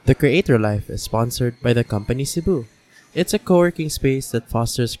The Creator Life is sponsored by the company Cebu. It's a co-working space that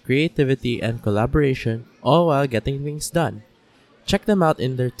fosters creativity and collaboration, all while getting things done. Check them out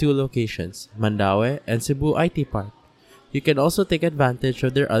in their two locations, Mandaue and Cebu IT Park. You can also take advantage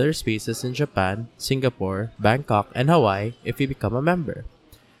of their other spaces in Japan, Singapore, Bangkok, and Hawaii if you become a member.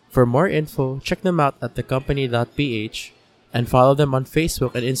 For more info, check them out at thecompany.ph and follow them on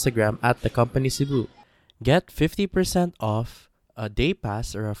Facebook and Instagram at thecompanycebu. Get 50% off a day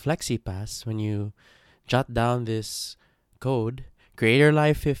pass or a flexi pass when you jot down this code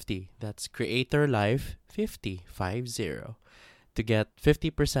CreatorLife50. That's CreatorLife50 to get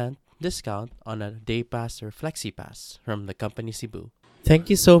 50% discount on a day pass or flexi pass from the company Cebu. Thank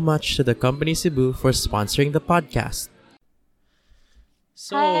you so much to the company Cebu for sponsoring the podcast.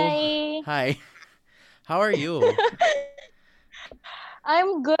 So, Hi. hi. How are you?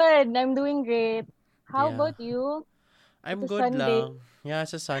 I'm good. I'm doing great. How Yeah. about you? It's I'm a good Sunday. lang. Yeah,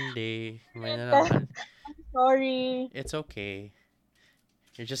 it's a Sunday. May na I'm naman. sorry. It's okay.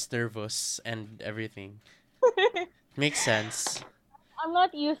 You're just nervous and everything. Makes sense. I'm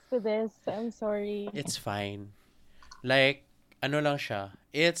not used to this. I'm sorry. It's fine. Like, ano lang siya.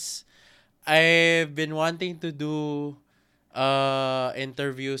 I've been wanting to do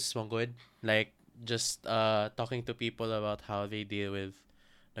interviews, good. Like, just talking to people about how they deal with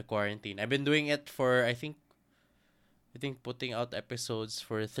the quarantine. I've been doing it for, I think putting out episodes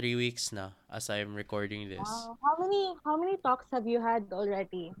for 3 weeks now as I'm recording this. Wow. How many talks have you had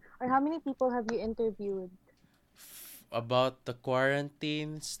already? Or how many people have you interviewed? About the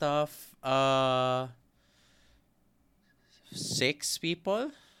quarantine stuff, 6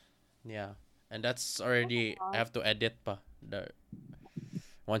 people. Yeah, and that's already I Wow. have to edit pa the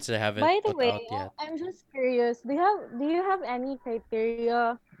once I haven't By the put way, out yet. I'm just curious. Do you have any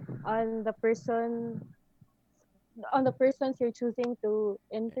criteria on the persons you're choosing to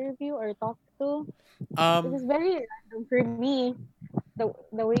interview or talk to? This Um, is very random for me. The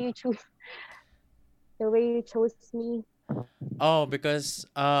way you chose me. because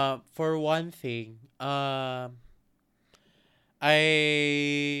for one thing,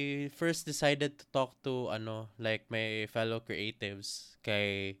 I first decided to talk to like my fellow creatives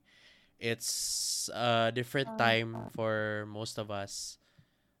kay it's a different Uh, time for most of us,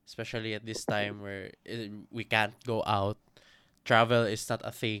 especially at this time where we can't go out. Travel is not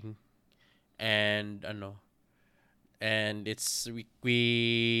a thing, and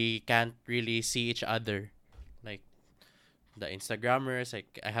we can't really see each other, like the Instagrammers.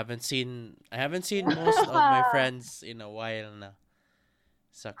 Like I haven't seen most of my friends in a while na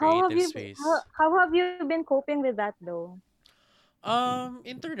sa creative space. how have you been coping with that though?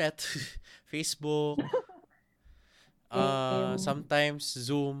 Internet, Facebook, Same. sometimes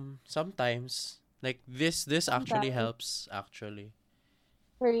Zoom, sometimes like this actually Sometimes helps actually.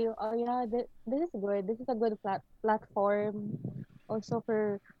 for you. Oh yeah, this is good. This is a good platform. Also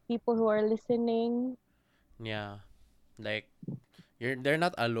for people who are listening. Yeah, like they're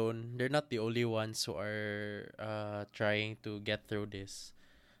not alone. They're not the only ones who are trying to get through this.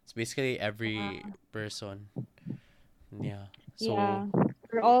 It's basically every Uh, person. Yeah. So, yeah,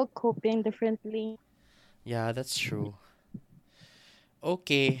 we're all coping differently. yeah, that's true.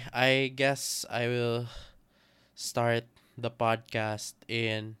 Okay, I guess I will start the podcast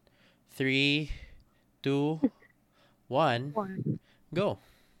in 3, 2, 1, One. go.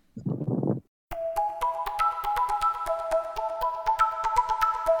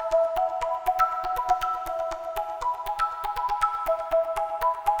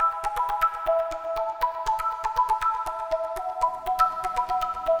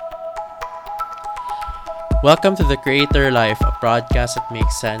 Welcome to the Creator Life, a podcast that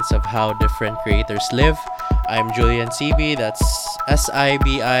makes sense of how different creators live. I'm Julian CB, that's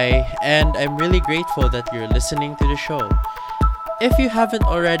SIBI, and I'm really grateful that you're listening to the show. If you haven't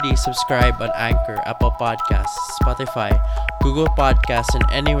already, subscribe on Anchor, Apple Podcasts, Spotify, Google Podcasts, and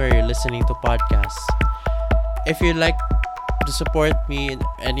anywhere you're listening to podcasts. If you'd like to support me in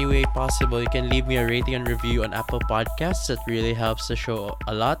any way possible, you can leave me a rating and review on Apple Podcasts. That really helps the show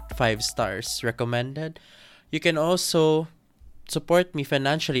a lot. 5 stars recommended. You can also support me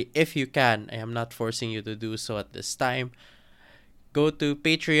financially if you can. I am not forcing you to do so at this time. Go to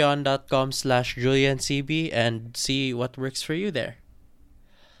patreon.com/JulianCB and see what works for you there.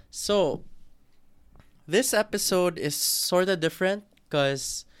 So, this episode is sort of different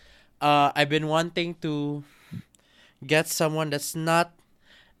because I've been wanting to get someone that's not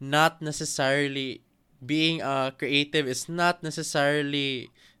necessarily being a creative is not necessarily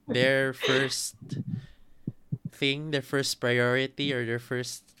their first thing, their first priority, or their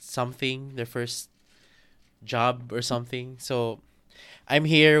first job or something. So I'm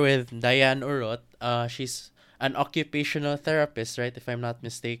here with Dianne Urot. She's an occupational therapist, right? If I'm not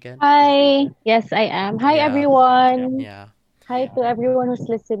mistaken. Hi. Yes, I am. Hi, Yeah, everyone. yeah, Hi to everyone who's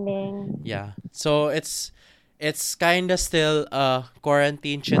listening. yeah. So it's kind of still a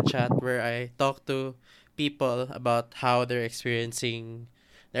quarantine chit chat where I talk to people about how they're experiencing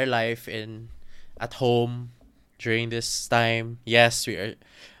their life in at home during this time. Yes, we are.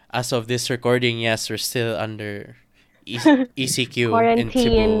 As of this recording, yes, we're still under ECQ in Cebu.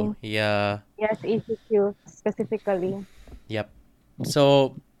 Quarantine. Yeah. Yes, ECQ specifically. Yep.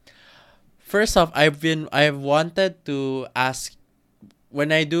 So first off, I've wanted to ask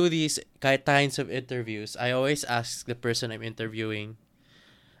when I do these kinds of interviews. I always ask the person I'm interviewing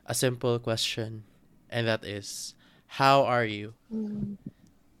a simple question, and that is, "How are you?" Mm.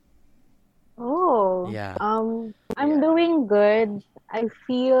 Oh, Yeah. I'm doing good. I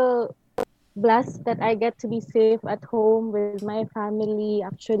feel blessed that I get to be safe at home with my family,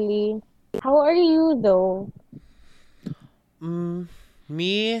 actually. How are you, though? Mm,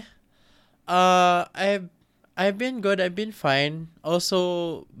 me. I've been good. I've been fine.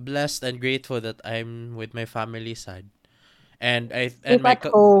 Also blessed and grateful that I'm with my family side. And Safe my at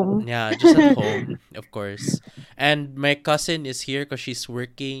home. yeah, just at home, of course. And my cousin is here because she's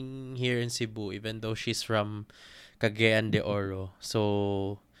working here in Cebu, even though she's from Cagayan de Oro.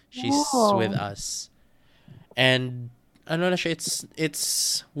 So she's with Oh, us. And ano na siya,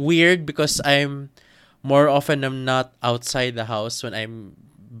 it's weird because I'm not outside the house when I'm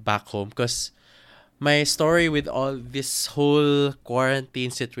back home because my story with all this whole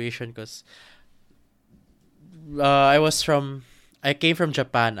quarantine situation because I was from I came from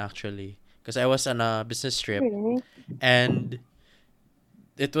Japan actually because I was on a business trip, really? and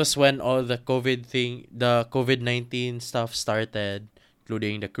it was when all the COVID-19 stuff started,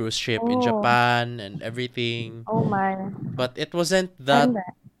 including the cruise ship in Oh, Japan and everything. oh my. But it wasn't And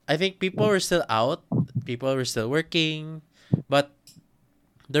that. I think people were still out, people were still working, but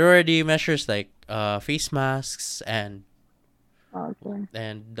there were already measures like face masks okay.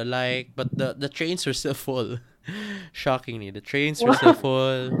 and the like, but the trains were still full. Shockingly, the trains were still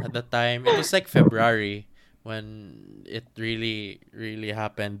full at the time. It was like February when it really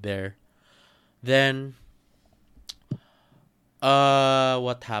happened there. Then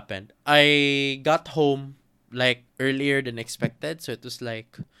what happened? I got home like earlier than expected, so it was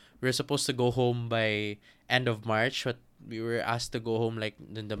like we were supposed to go home by end of March, but we were asked to go home like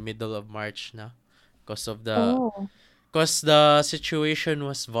in the middle of March na because of the Oh, because the situation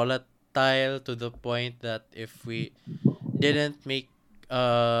was volatile to the point that if we didn't make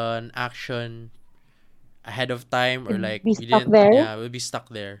an action ahead of time, or you'd like be we stuck didn't, there? yeah, we'll be stuck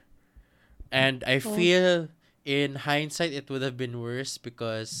there. And I Oh, feel in hindsight it would have been worse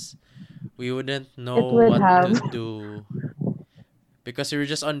because we wouldn't it know would what have to do because we were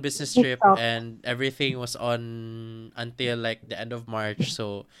just on business be trip stuck. and everything was on until like the end of March.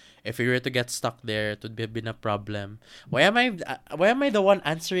 So if we were to get stuck there, it would have been a problem. Why am I the one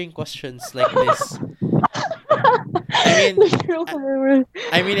answering questions like this? I mean, The true I, horror.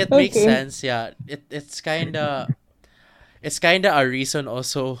 I mean it makes Okay. sense. Yeah, it's kind of a reason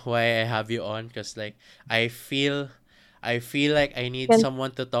also why I have you on, because like I feel I feel like I need Can,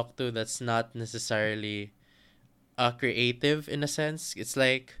 someone to talk to that's not necessarily creative in a sense. It's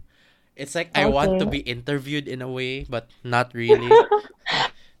like I want to okay. be interviewed in a way, but not really.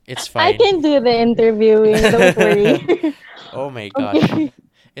 It's I fine. can do the interviewing, don't worry. Oh my gosh. Okay.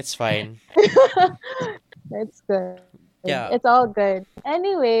 It's fine. That's good. It's all Yeah. good.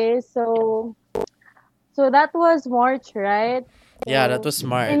 Anyway, so that was March, right? Yeah, So that was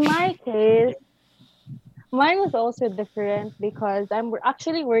in my March. case, mine was also different because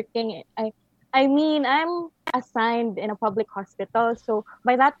actually working. I mean, I'm assigned in a public hospital. So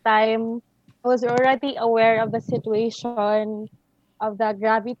by that time, I was already aware of the situation, of the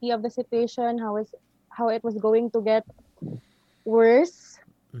gravity of the situation, how it was going to get worse.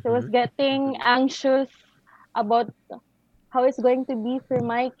 So I was Mhm. getting anxious about how it's going to be for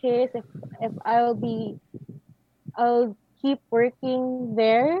my case if I'll keep working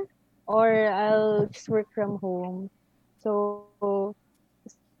there or I'll just work from home. So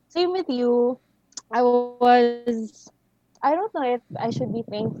same with you. I was I don't know if I should be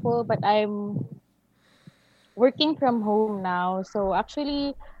thankful, but I'm working from home now. So I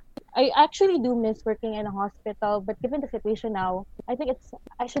actually do miss working in a hospital, but given the situation now,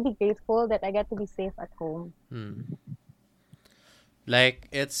 I should be grateful that I get to be safe at home. Hmm. Like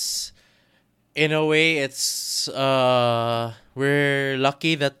it's in a way we're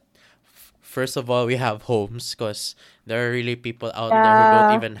lucky that first of all we have homes, because there are really people out there who don't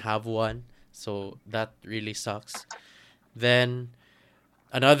Yeah. even have one. So that really sucks. Then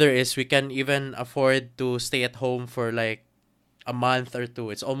Another is we can even afford to stay at home for like a month or two.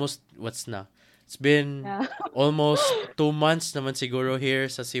 It's almost what's na. It's been Yeah. almost 2 months naman siguro here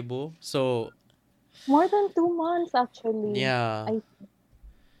sa Cebu. So More than 2 months actually. yeah, I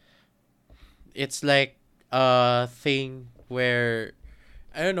it's like a thing where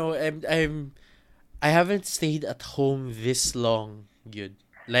I don't know. I haven't stayed at home this long. Good.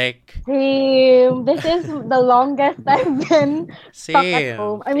 Like Same. This is the longest I've been stuck at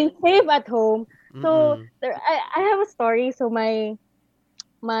home. same. I mean, safe at home. So Mm-mm. I have a story. So my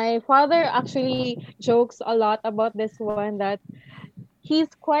father actually jokes a lot about this one that he's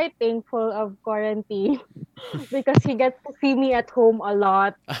quite thankful of quarantine because he gets to see me at home a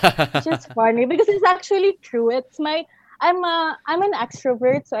lot, which is funny because it's actually true. I'm an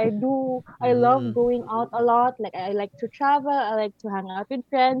extrovert, so I love mm. going out a lot. Like I like to travel, I like to hang out with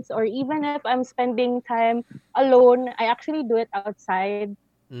friends, or even if I'm spending time alone, I actually do it outside.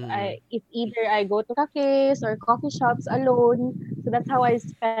 Mm. If either I go to cafes or coffee shops alone, so that's how I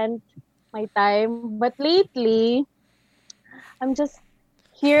spend my time. But lately, I'm just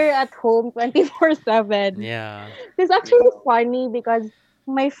here at home 24/7. Yeah. It's actually funny because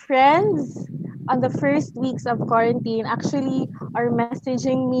my friends on the first weeks of quarantine actually are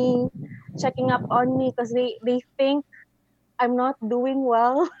messaging me, checking up on me because they think I'm not doing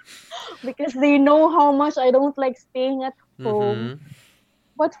well because they know how much I don't like staying at home. Mm-hmm.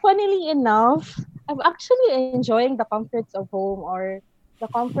 But funnily enough, I'm actually enjoying the comforts of home or the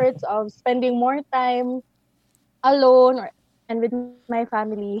comforts of spending more time alone and with my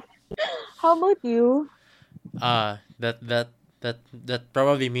family. How about you? That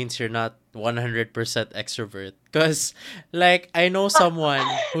probably means you're not 100% extrovert. Cause like I know someone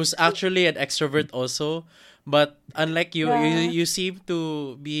who's actually an extrovert also, but unlike you, Yeah. you seem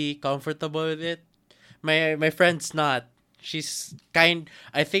to be comfortable with it. My friend's not. She's kind.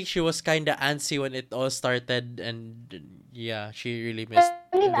 I think she was kind of antsy when it all started, and yeah, she really missed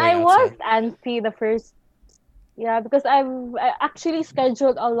I mean, going I was outside. antsy the first, yeah, because I actually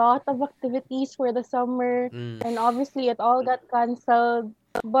scheduled a lot of activities for the summer, Mm. and obviously it all got canceled.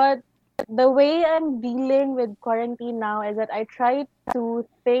 But the way I'm dealing with quarantine now is that I try to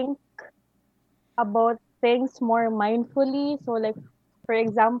think about things more mindfully. So, like for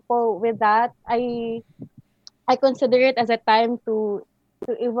example, with that, I consider it as a time to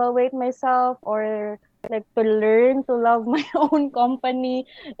evaluate myself or like to learn to love my own company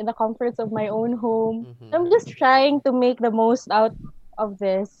in the comforts of my own home. Mm-hmm. I'm just trying to make the most out of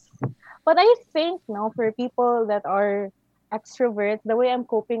this. But I think now for people that are extroverts, the way I'm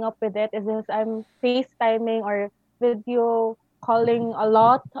coping up with it is that I'm FaceTiming or video calling a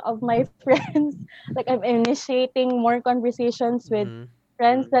lot of my friends. Like I'm initiating more conversations with Mm-hmm.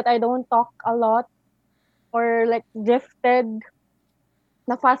 friends that I don't talk a lot or like drifted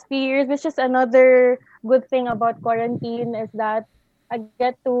the past few years, which is another good thing about quarantine is that I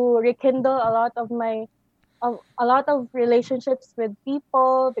get to rekindle a lot of relationships with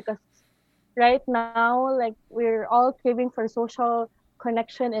people because right now like we're all craving for social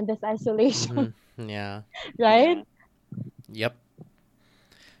connection in this isolation, Mm-hmm. Yeah. right? Yep.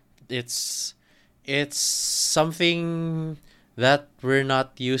 it's it's something that we're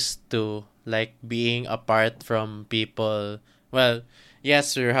not used to, like being apart from people. Well,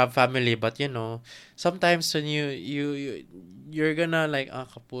 yes, we have family, but sometimes when you're gonna like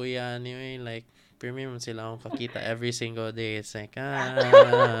kapuya anyway, like pirmi mo sila akong kakita every single day. It's like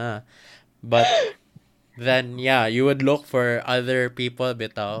but then yeah, you would look for other people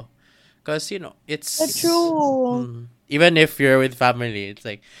bitaw. Because, But it's. true. Even if you're with family, it's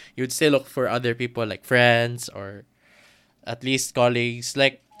like you'd still look for other people, like friends or at least colleagues.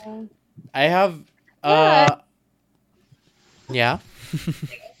 Like, I have. Yeah, Yeah,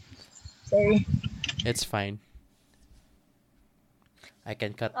 sorry. it's fine. I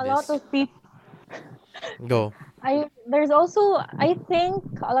can cut A lot this. of people Go. I think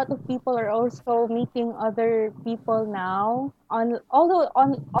a lot of people are also meeting other people now on although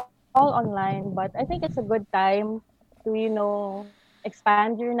on all online, but I think it's a good time to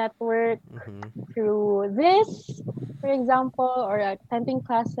expand your network Mm-hmm. through this, for example, or attending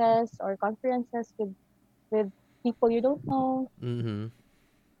classes or conferences with people you don't know. Mm-hmm.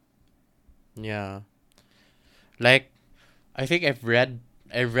 Yeah. Like, I think I've read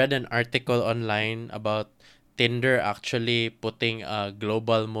an article online about Tinder actually putting a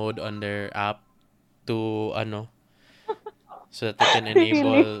global mode on their app to so that they can Really,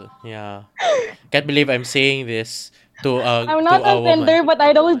 enable. Yeah, can't believe I'm saying this to I'm to not a on woman. Tinder, but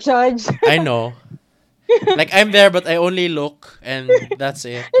I don't judge. I know. Like I'm there, but I only look, and that's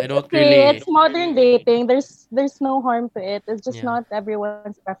it. I It's don't okay. really. It's modern dating. There's no harm to it. It's just Yeah, not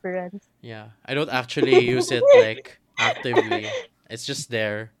everyone's preference. yeah. I don't actually use it like actively. It's just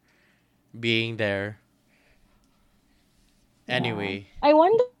there, being there. Yeah. Anyway. I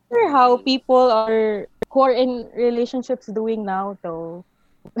wonder how people are who are in relationships doing now though.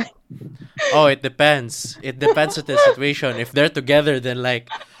 Oh, it depends. It depends on the situation. If they're together, then like,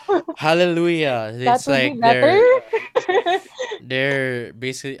 hallelujah. That It's would be like better. they're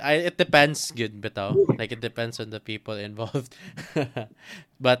basically. It depends, good bitaw. Like it depends on the people involved.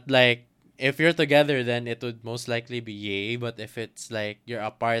 But like, if you're together, then it would most likely be yay. But if it's like you're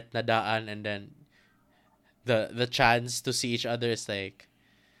apart, nadaan, and then the chance to see each other is like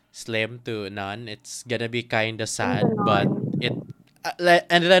slim to none, it's gonna be kind of Slim to sad. But none.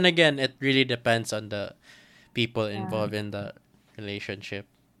 and then again, it really depends on the people Yeah. involved in the relationship.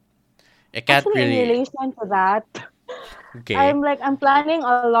 It can't Actually, in really. relation to that, Okay. I'm planning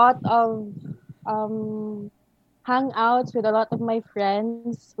a lot of um hangouts with a lot of my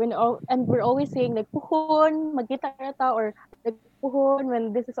friends and we're always saying like puhon magkita kita or like puhon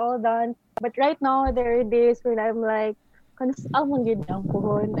when this is all done, but right now there are days when I'm like kanus man gyud ang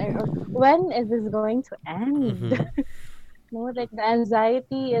puhon or when is this going to end? Mm-hmm. No, like the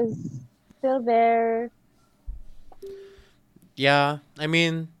anxiety is still there. Yeah, I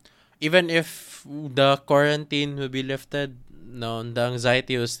mean, even if the quarantine will be lifted, no, the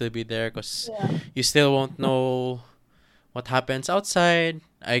anxiety will still be there because Yeah, you still won't know what happens outside.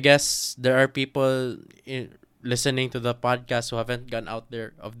 I guess there are people listening to the podcast who haven't gone out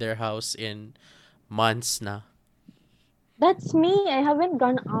there of their house in months na. that's me. I haven't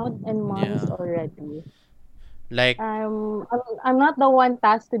gone out in months Yeah. already. Like, I'm not the one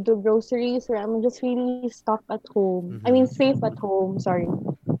tasked to do groceries, or I'm just really stuck at home. I mean, mm-hmm. safe at home. Sorry.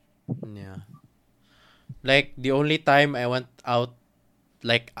 Yeah. Like, the only time I went out,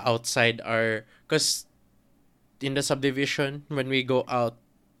 like, outside are, because in the subdivision, when we go out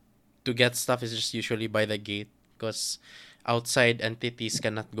to get stuff, is just usually by the gate, because outside entities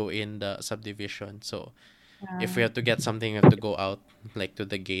cannot go in the subdivision. So, if we Yeah. have to get something, we have to go out, like, to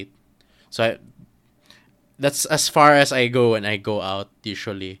the gate. So, that's as far as I go when I go out,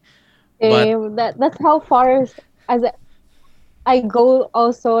 usually. But, That's how far as I go.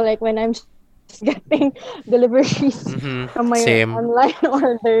 Also, like when I'm just getting deliveries from mm-hmm, my same. online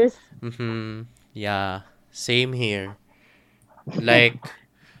orders. Mm-hmm, yeah, same here. Like,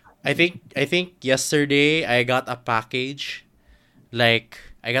 I think yesterday I got a package. Like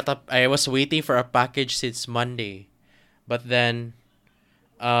I was waiting for a package since Monday. But then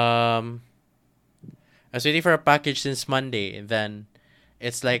um I was waiting for a package since Monday, and then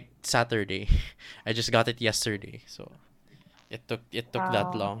it's like Saturday. I just got it yesterday. So it took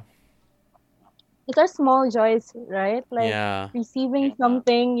that Wow. long. These are small joys, right? Like Yeah. receiving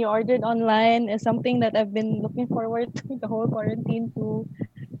something you ordered online is something that I've been looking forward to the whole quarantine too.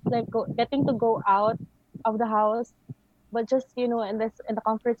 Like getting to go out of the house, but just in the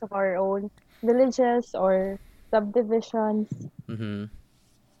comforts of our own villages or subdivisions. Mhm.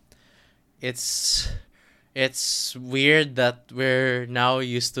 It's it's weird that we're now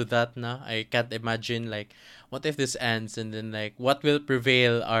used to that na. I can't imagine like what if this ends, and then like what will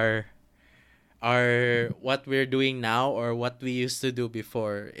prevail are what we're doing now or what we used to do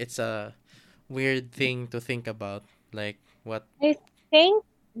before. It's a weird thing to think about. Like what. I think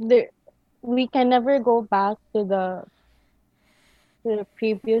we can never go back to the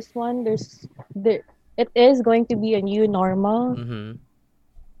previous one. There it is going to be a new normal, Mhm.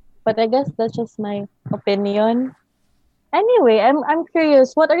 but I guess that's just my opinion. Anyway, I'm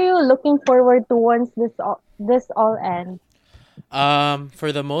curious. What are you looking forward to once this all ends?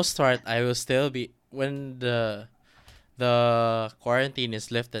 For the most part, I will still be when the quarantine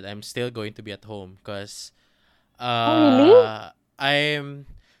is lifted. I'm still going to be at home because Oh, really? I'm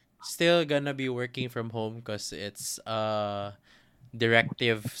still gonna be working from home because it's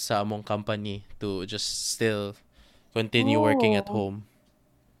directive sa among company to just still continue working at Oh, home.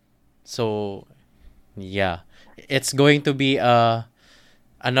 So yeah, it's going to be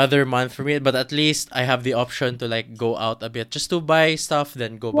another month for me, but at least I have the option to like go out a bit just to buy stuff,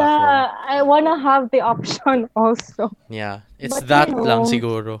 then go back home. yeah. I wanna have the option also, Yeah, it's but that lang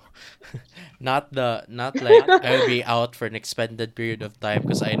siguro. Not like I'll be out for an extended period of time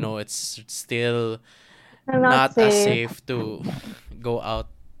because I know it's still I'm not not as safe. safe to go out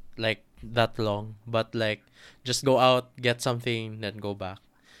like that long, but like just go out, get something, then go back.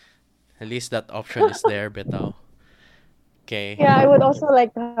 At least that option is there, bitaw. Okay. Yeah, I would also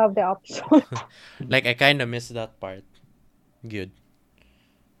like to have the option. Like I kind of miss that part. Good.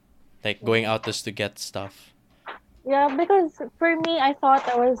 like going Yeah. out just to get stuff. Yeah, because for me, I thought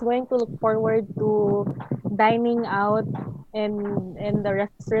I was going to look forward to dining out in the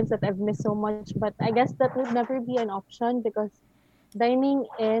restaurants that I've missed so much. But I guess that would never be an option because dining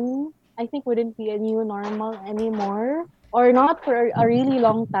in, I think, wouldn't be a new normal anymore, or not for a really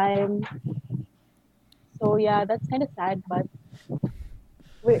long time. So yeah, that's kind of sad, but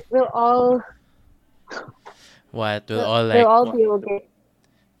we'll all What will all we'll like? all be okay.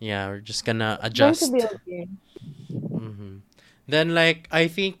 Yeah, we're just gonna It's going to be adjust. okay. Then like I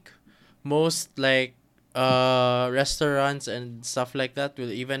think most like restaurants and stuff like that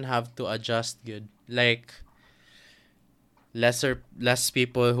will even have to adjust good. Like less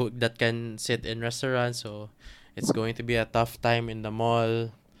people who that can sit in restaurants, so it's going to be a tough time in the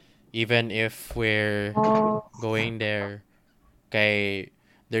mall even if we're Oh, going there. Okay,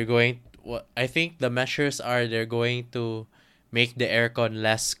 they're going what I think the measures are they're going to make the aircon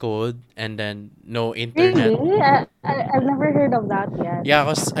less cold and then no internet. really? I've never heard of that yet. Yeah,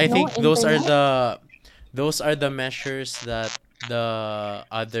 cause I No think internet? those are the measures that the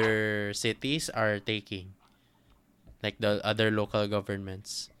other cities are taking, like the other local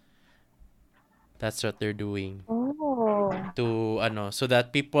governments. That's what they're doing Oh, to so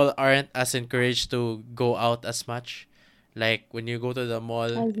that people aren't as encouraged to go out as much. Like when you go to the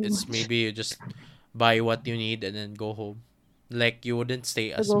mall, as it's much maybe you just buy what you need and then go home. Like you wouldn't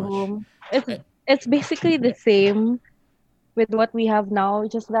stay to as go much. home. It's Eh, it's basically the same with what we have now,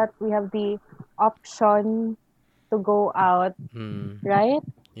 just that we have the option to go out, Hmm. right?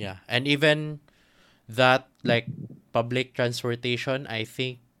 Yeah, and even that like public transportation, I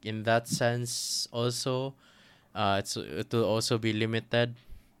think in that sense also, it will also be limited,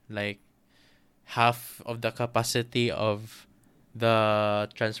 like half of the capacity of the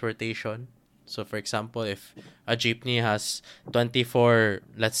transportation. So for example, if a jeepney has 24,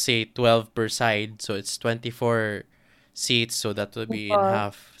 let's say 12 per side, so it's 24 seats, so that will be in People.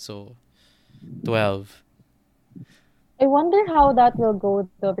 half. So 12. I wonder how that will go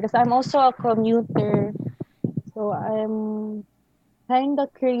though, because I'm also a commuter, so I'm kind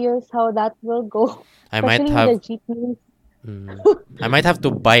of curious how that will go, I might especially with the have jeepneys. mm, I might have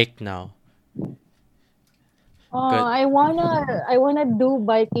to bike now. Good. I wanna do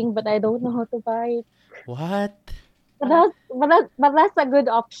biking, but I don't know how to bike. What? But that's a good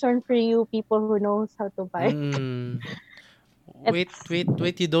option for you people who knows how to bike. Mm. Wait, It's wait,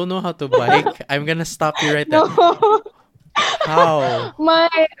 wait, you don't know how to bike? I'm gonna stop you right there. no. How?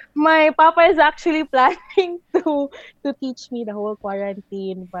 My papa is actually planning to teach me the whole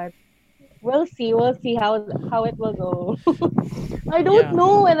quarantine, but we'll see how it will go. I don't Yeah.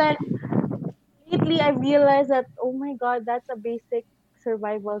 know, and then lately I realized that, oh my god, that's a basic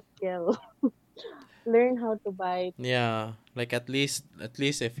survival skill. Learn how to bike. Yeah. Like at least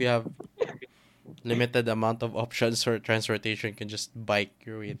if you have limited amount of options for transportation, you can just bike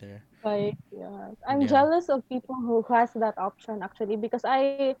your way there. Like, yeah. I'm Yeah. jealous of people who has that option actually, because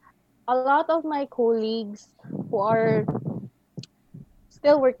a lot of my colleagues who are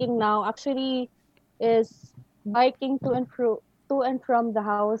still working now actually is biking to and from the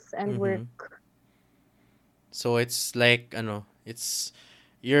house and work. Mm-hmm. So it's like it's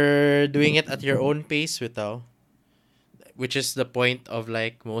you're doing it at your own pace without, which is the point of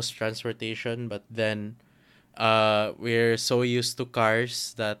like most transportation, but then we're so used to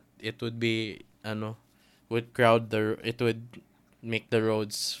cars that it would be would it would make the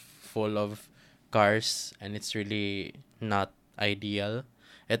roads full of cars, and it's really not ideal.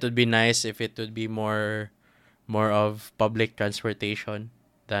 It would be nice if it would be more of public transportation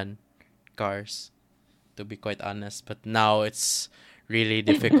than cars, to be quite honest, but now it's really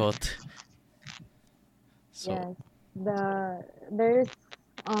difficult. So Yes. There's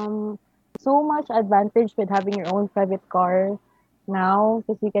um so much advantage with having your own private car now,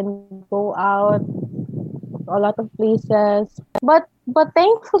 because you can go out to a lot of places. But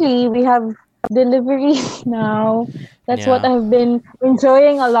thankfully we have deliveries now. That's what yeah. I've been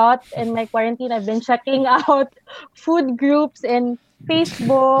enjoying a lot in my quarantine. I've been checking out food groups in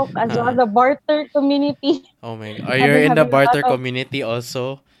Facebook as well as the barter community. Oh my god. Are I've you been in the having a lot barter of community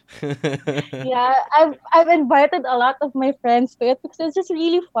also? yeah, I've invited a lot of my friends to it because it's just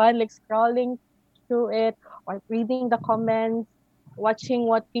really fun, like scrolling through it or reading the comments, watching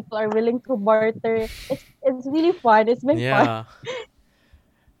what people are willing to barter. It's really fun. It's been fun. Yeah.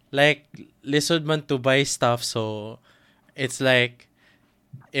 Like lisod man to buy stuff, so it's like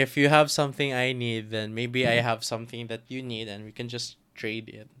if you have something I need, then maybe I have something that you need and we can just trade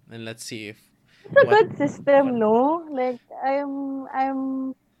it. And let's see if It's a what good system, no? Like I'm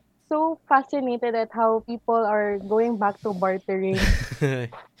so fascinated at how people are going back to bartering.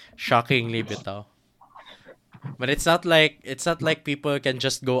 Shockingly bitaw. But it's not like people can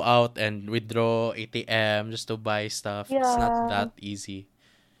just go out and withdraw ATM just to buy stuff. It's not Yeah, that easy.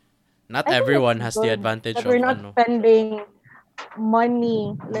 Not I think it's everyone has the good advantage that we're of not ano. spending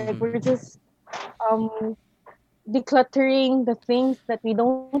money. Like we're Mhm. just um decluttering the things that we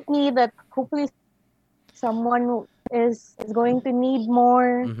don't need that hopefully someone is going to need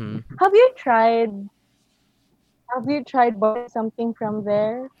more. Mhm. Have you tried bartering something from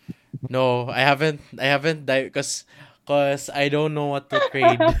there? No, I haven't cause I don't know what to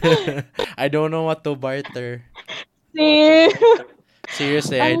trade. I don't know what to barter. See,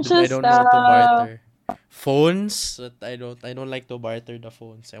 Seriously, I'm I just don't know what to barter. Phones? But I don't like to barter the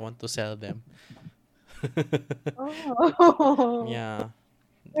phones. I want to sell them. oh. Yeah.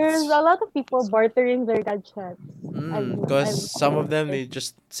 There's It's a lot of people bartering their gadgets. cause I've some of them noticed. they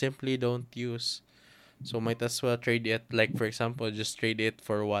just simply don't use. So might as well trade it, like for example, just trade it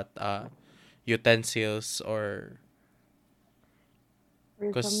for what utensils or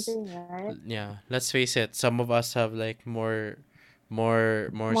Or cause something, right? yeah, let's face it, some of us have like more More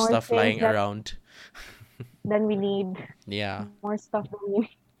stuff things lying that around. than we need. Yeah. More stuff than we need.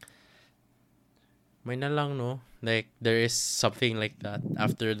 May na lang no. Like there is something like that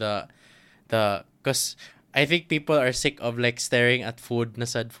after the cause I think people are sick of like staring at food na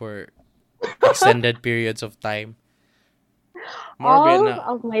sad for extended periods of time. More All na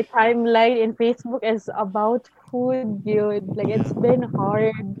of my timeline in Facebook is about food, dude. Like it's yeah. been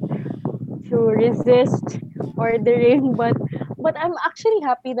hard to resist ordering, but I'm actually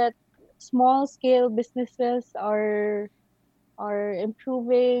happy that small scale businesses are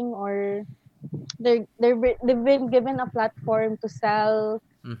improving, or they've been given a platform to sell,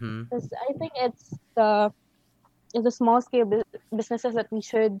 Mhm. because I think it's the small scale businesses that we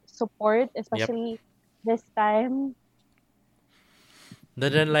should support, Yep. especially this time.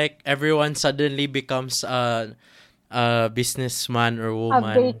 Then like everyone suddenly becomes a businessman or A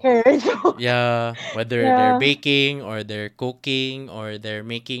woman. baker. Yeah, whether they're Yeah. baking or they're cooking or they're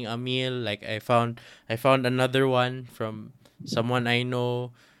making a meal. Like I found another one from someone I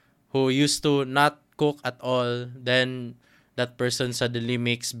know who used to not cook at all. Then that person suddenly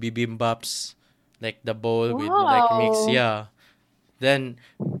makes bibimbaps, like the bowl with like mix. Wow. Yeah. Then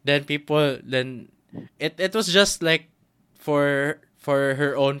then it was just like for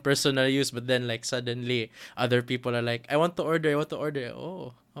her own personal use, but then like suddenly other people are like, I want to order.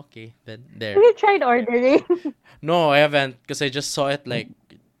 Oh, okay. Then Have there. you tried ordering? No, I haven't because I just saw it like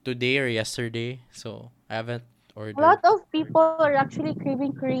today or yesterday, so I haven't A lot ordered. of people are actually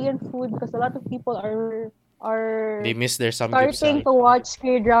craving Korean food because a lot of people They are miss their starting samgyeopsal. to watch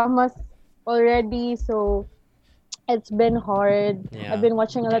K-dramas already. So it's been hard. I've Yeah. been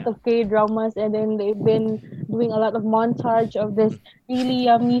watching a lot of K-dramas, and then they've been doing a lot of montage of this really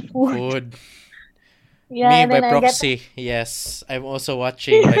yummy food. Food. Yeah, Me and by then I get, proxy. Yes, I'm also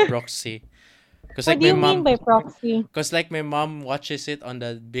watching by proxy. Cause what like do my you mean mom, by proxy? cause like my mom watches it on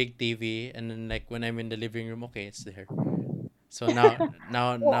the big TV, and then like when I'm in the living room, okay, it's there. So now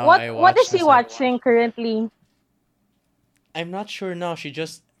I What is watch she as a. watching currently? I'm not sure now. She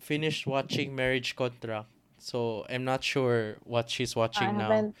just finished watching Marriage Contract, so I'm not sure what she's I watching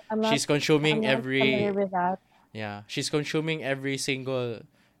now. haven't. She's I'm consuming not familiar every with that. yeah. She's consuming every single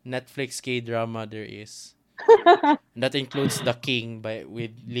Netflix K drama there is. That includes The King by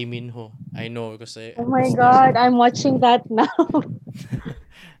with Lee Min Ho. I know because Oh my it's the god, I'm watching that now.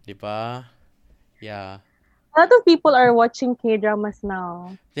 di ba? Yeah. A lot of people are watching K dramas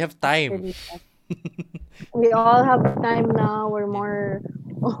now. They have time. Actually, we all have time now. We're Yeah. more.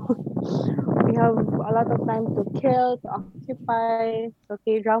 We have a lot of time to kill, to occupy. So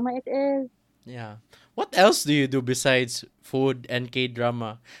K drama it is. Yeah. What else do you do besides food and K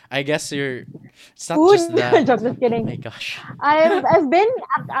drama? I guess you're. It's not just Food. that. Joke, just My kidding. gosh. I've been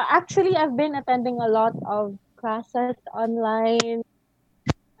actually I've been attending a lot of classes online.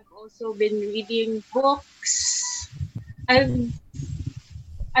 I've also been reading books. I've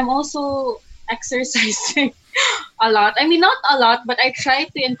I'm also exercising a lot. I mean, not a lot, but I try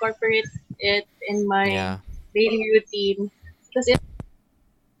to incorporate it in my Yeah. daily routine because it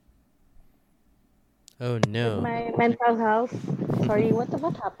Oh with no. my mental health. Sorry, what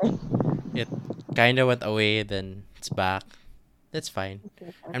happened? It kind of went away, then it's back. That's fine.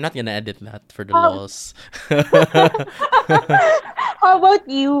 Okay, sorry. I'm not gonna edit that for the How lols. how about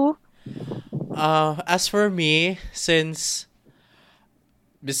you? As for me, since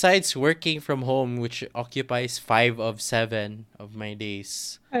besides working from home, which occupies 5 of 7 of my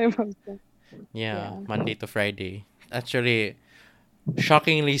days, I'm okay. yeah, Yeah. Monday to Friday. Actually,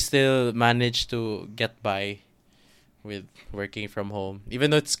 shockingly still manage to get by with working from home.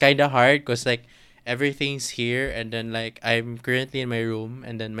 Even though it's kind of hard because like everything's here and then like I'm currently in my room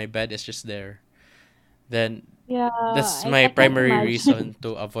and then my bed is just there. Then Yeah, that's I my can't primary imagine. reason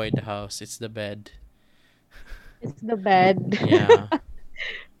to avoid the house. It's the bed. It's the bed. Yeah.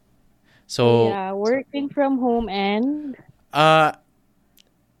 So So yeah, working from home and uh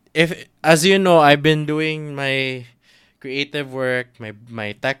if as you know, I've been doing my creative work,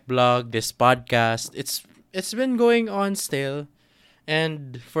 my tech blog, this podcast. It's been going on still,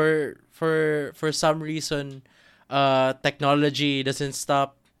 and for some reason, technology doesn't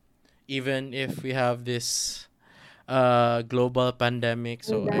stop even if we have this global pandemic.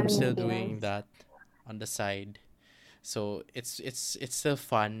 So I'm still pandemic, doing yes. that on the side. So it's still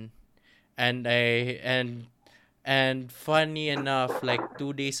fun, and and funny enough, like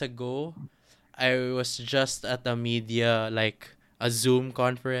 2 days ago, I was just at a media like a Zoom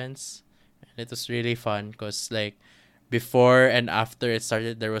conference, and it was really fun because like before and after it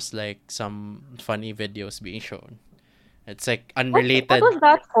started, there was like some funny videos being shown. It's like What unrelated. was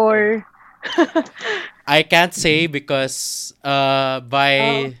that for? I can't say because Oh,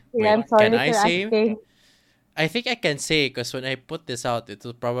 by yeah, wait, I'm can sorry I for say? asking. I think I can say because when I put this out, it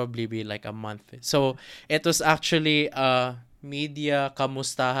will probably be like a month. So it was actually media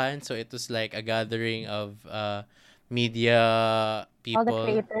kamustahan. So it was like a gathering of media All the people,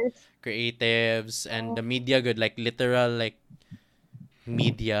 creators. creatives, and the Oh, media good, like literal like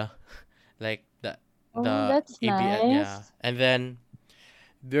media, like oh, the that's ABN, yeah. nice. And then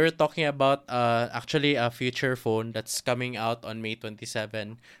we were talking about actually a future phone that's coming out on May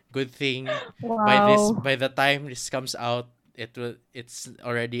 27. Good thing Wow. by the time this comes out, it's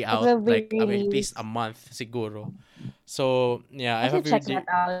already It out will be like I mean at least a released. month siguro. So yeah, I I should have check that really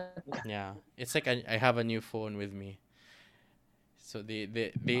out. yeah, it's like I have a new phone with me. So they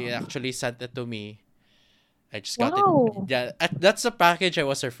actually sent it to me. I just got it. Wow. Yeah, that's the package I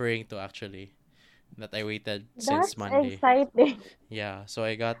was referring to actually that I waited since That's Monday. exciting. Yeah, so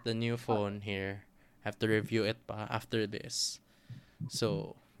I got the new phone here. Have to review it pa after this.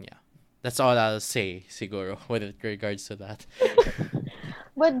 So, yeah. That's all I'll say, siguro, with regards to that.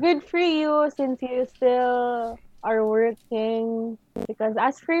 But good for you since you still are working. Because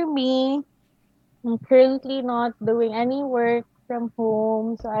as for me, I'm currently not doing any work from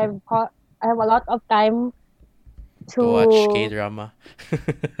home, so I have a lot of time To watch to. K-drama.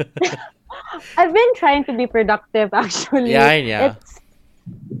 I've been trying to be productive actually. Yeah, yeah.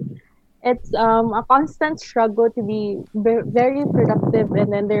 It's a constant struggle to be very productive,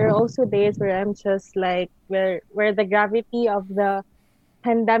 and then there are also days where I'm just like where the gravity of the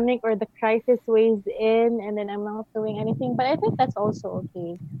pandemic or the crisis weighs in, and then I'm not doing anything. But I think that's also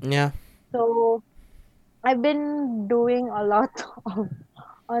okay. Yeah. So I've been doing a lot of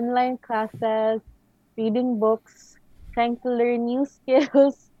online classes, reading books, trying to learn new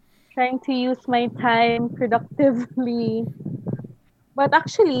skills, trying to use my time productively. But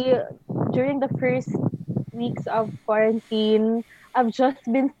actually, during the first weeks of quarantine, I've just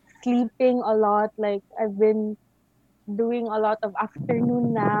been sleeping a lot. Like, I've been doing a lot of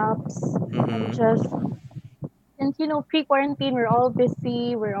afternoon naps. I'm Mm-hmm. just, since, pre quarantine, we're all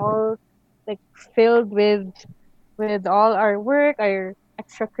busy, we're all like filled with all our work, our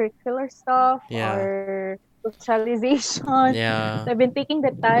extracurricular stuff, Yeah. our socialization. So Yeah. I've been taking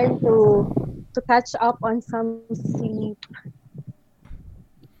the time to catch up on some sleep.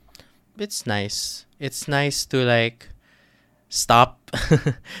 It's nice. It's nice to like stop.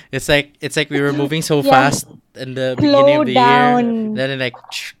 It's like we were moving so Yeah, fast in the beginning slow of the year, down. then it like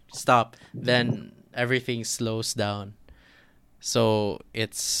stop. Then everything slows down. So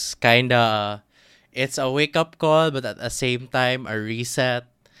it's a wake up call, but at the same time a reset.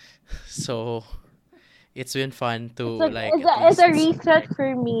 So it's been fun to It's like like at it's a least reset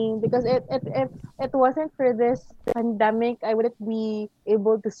for me because it wasn't for this pandemic, I wouldn't be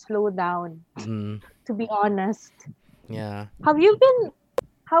able to slow down. mm, To be honest, yeah. have you been?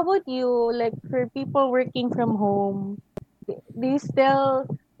 How about you? Like for people working from home, do you still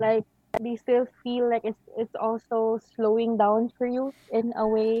like? Do you still feel like it's also slowing down for you in a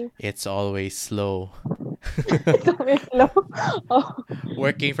way? It's always slow. It's always slow. Oh,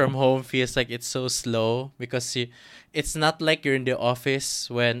 Working from home feels like it's so slow because it's not like you're in the office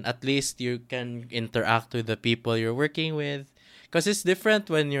when at least you can interact with the people you're working with. Because it's different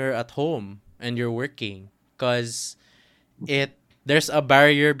when you're at home and you're working. Because it there's a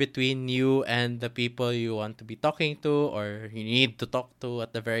barrier between you and the people you want to be talking to or you need to talk to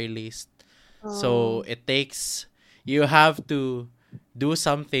at the very least. So oh, it takes you have to do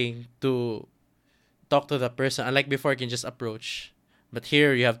something to talk to the person. Unlike before, you can just approach. But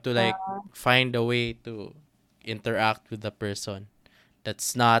here you have to like uh, find a way to interact with the person.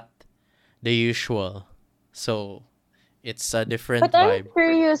 That's not the usual. So it's a different but I'm vibe.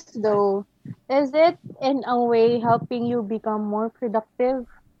 curious though, is it in a way helping you become more productive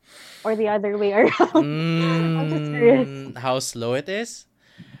or the other way around? I'm just curious. How slow it is?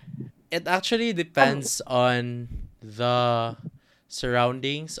 It actually Um, depends on the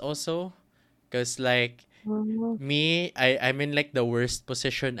surroundings also. Because, like, mhm. I'm in like the worst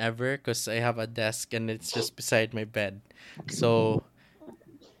position ever because I have a desk and it's just beside my bed. So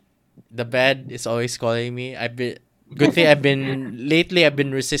the bed is always calling me. Good thing I've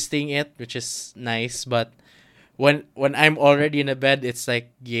been resisting it, which is nice, but when I'm already in the bed, it's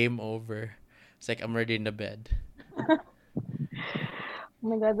like game over. It's like I'm already in the bed. Oh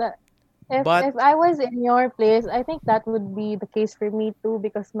my god, that if But I was in your place, I think that would be the case for me too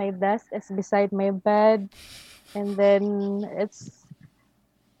because my desk is beside my bed, and then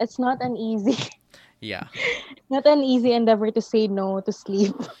it's not an easy yeah, not an easy endeavor to say no to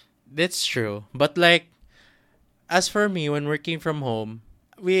sleep. that's true. But like as for me, when working from home,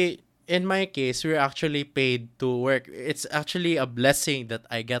 we in my case we're actually paid to work. It's actually a blessing that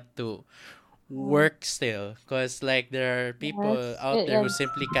I get to Mm, work still because like there are people yes, out it there who is.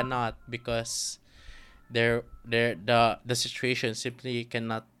 simply cannot because the situation simply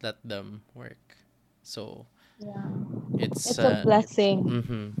cannot let them work. So Yeah, it's it's a blessing.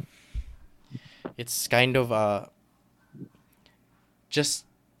 mm-hmm. It's kind of just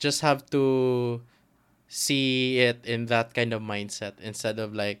just have to see it in that kind of mindset instead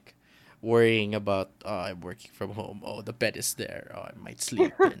of like worrying about I'm working from home, oh the bed is there, oh I might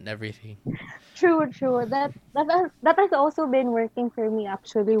sleep and everything. True, true. That has also been working for me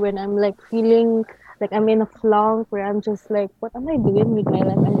actually when I'm like feeling like I'm in a flunk where I'm just like, what am I doing with my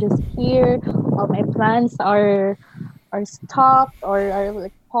life? I'm just here. All my plans are stopped or are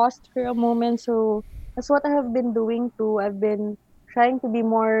like paused for a moment. So that's what I have been doing too. I've been trying to be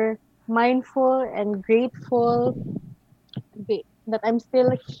more mindful and grateful that I'm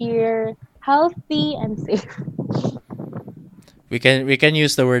still here, healthy and safe. We can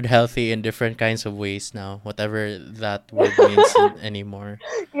use the word healthy in different kinds of ways now, whatever that word means anymore.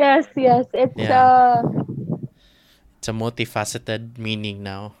 Yes, yes. It's Yeah, it's a multifaceted meaning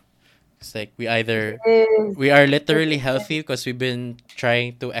now. It's like it is. we are It literally is. healthy because we've been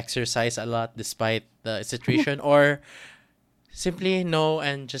trying to exercise a lot despite the situation, or simply no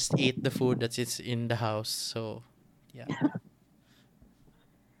and just eat the food that's in the house. So yeah.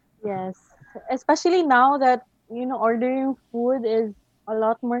 Yes, especially now that ordering food is a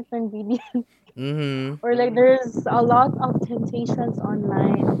lot more convenient, Mm-hmm. or like there's a lot of temptations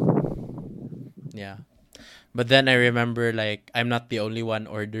online. Yeah. But then I remember like I'm not the only one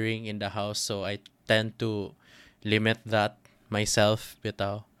ordering in the house, so I tend to limit that myself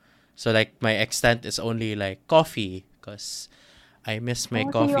bitaw. So like my extent is only like coffee because I miss my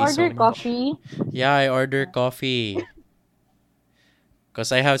Oh, so you coffee so ordered much. coffee? Yeah, I order coffee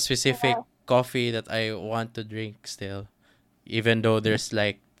because I have specific coffee that I want to drink still, even though there's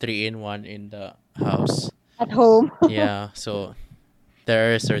like 3 in 1 in the house. At home. Yeah, so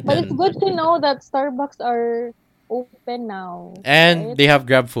there are But it's certain good to know that Starbucks are open now, right? and they have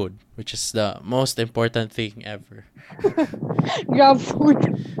grab food, which is the most important thing ever. Grab food.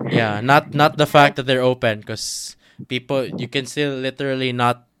 Yeah, not the fact that they're open because people you can still literally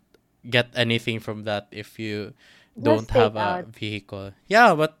not get anything from that if you don't Just have take a out. vehicle.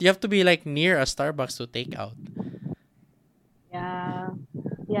 Yeah, but you have to be like near a Starbucks to take out. Yeah,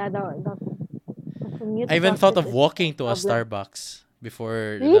 yeah. The commute I even thought process of is a walking to a problem. Starbucks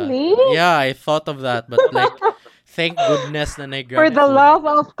before the Really? yeah, I thought of that, but like thank goodness that I For grabbed the food. love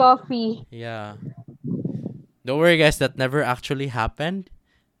of coffee. Yeah. Don't worry guys, that never actually happened.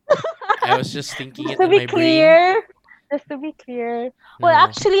 I was just thinking Just it to in be my brain. clear, just to be clear. Well, No.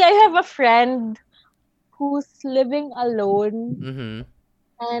 actually, I have a friend who's living alone, Mhm.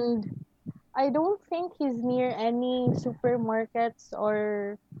 and I don't think he's near any supermarkets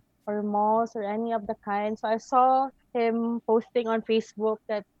or malls or any of the kind. So I saw him posting on Facebook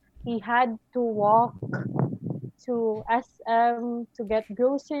that he had to walk to SM to get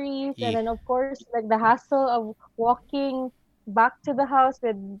groceries, and E. then of course like the hassle of walking back to the house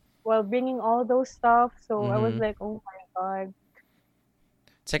with while bringing all those stuff. So I was Mhm. like, oh my god,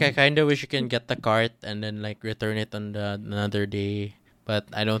 It's like I kind of wish you can get the cart and then like return it on the another day, but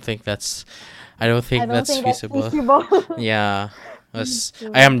I don't I think don't that's think that's feasible. feasible. Yeah, cause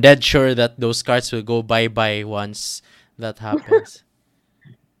I So, am dead sure that those carts will go bye bye once that happens.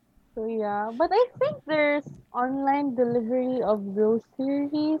 So yeah, but I think there's online delivery of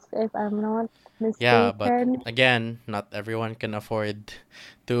groceries if I'm not Yeah, but mistaken. again, not everyone can afford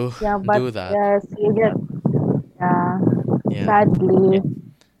to Yeah, but do that. yes, you get yeah. Yeah. Sadly,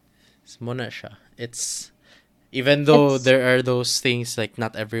 It's muna siya. It's even though it's there are those things like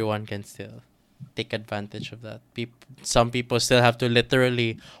not everyone can still take advantage of that. Some people still have to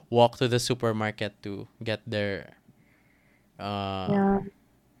literally walk to the supermarket to get their uh yeah.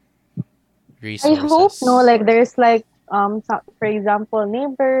 I hope no, resources. like there's like for example,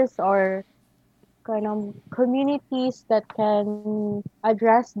 neighbors or kind of communities that can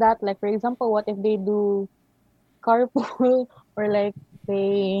address that. Like for example, what if they do carpool or like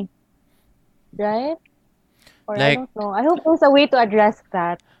they right? Or I Like don't know. I hope there's a way to address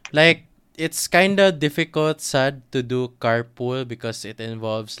that. like it's kind of difficult, sad to do carpool because it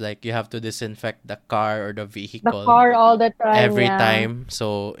involves like you have to disinfect the car or the The vehicle car all the time, every yeah. time.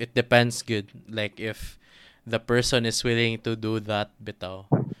 So it depends good. Like if the person is willing to do that bitaw.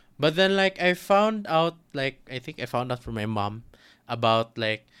 But then like I found out like I think I found out from my mom about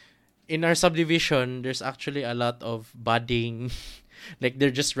like in our subdivision there's actually a lot of budding like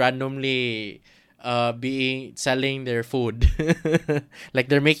they're just randomly being selling their food. Like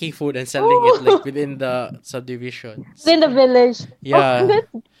they're making food and selling it like Oh, within the subdivisions. in the village. Oh, Yeah,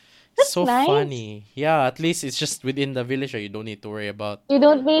 that's so nice. funny. Yeah, at least it's just within the village, so you don't need to worry about. You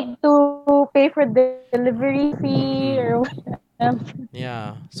don't need to pay for delivery fee or Mm-mm. whatever.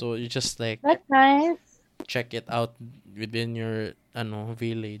 Yeah, so you just That's like nice. check it out within your ano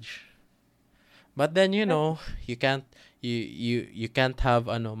village. But then That's you can't you can't have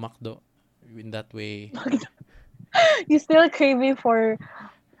ano McDo in that way. you still craving for.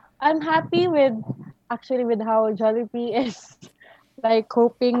 I'm happy with actually with how Jollibee is like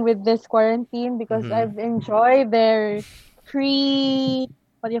coping with this quarantine because Mm-hmm. I've enjoyed their pre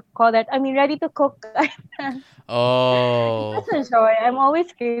what do you call that? I mean ready to cook items. I Oh, just enjoy. I'm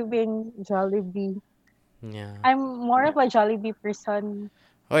always craving Jollibee. yeah. I'm more of a Jollibee person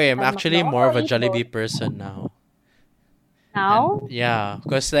Okay, I'm than actually McDo. more of I'll a eat both. Jollibee person now. And Now, yeah,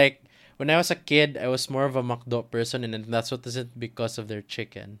 because like when I was a kid, I was more of a McDo person, and then that's what isn't because of their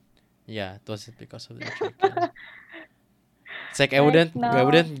chicken. Yeah, it wasn't because of their chicken. It's like right I now,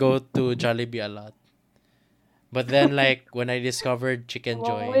 wouldn't go to Jollibee a lot. But then like when I discovered I've Chicken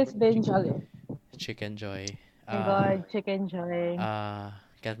Joy, always been Jollibee. Chicken Joy, My God, chicken joy. uh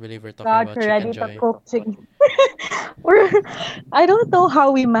can't believe we're talking God, about we're Chicken ready to Joy. cook chicken. We're, I don't know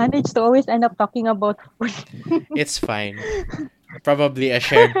how we manage to always end up talking about food. It's fine. Probably a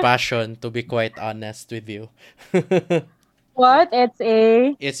shared passion to be quite honest with you. What? It's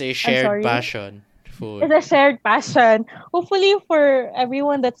a. It's a I'm shared sorry. passion, It's food. a shared passion. Hopefully, for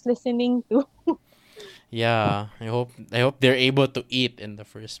everyone that's listening to. Yeah, I hope they're able to eat in the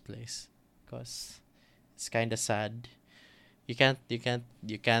first place, cause it's kind of sad. You can't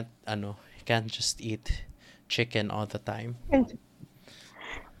just eat chicken all the time.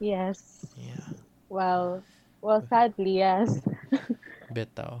 Yes. Yeah, Well, well, sadly, yes.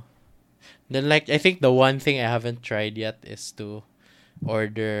 bitaw. Then like I think the one thing I haven't tried yet is to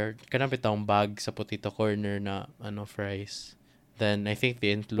order kana bitawng bag sa potato corner na fries. Then I think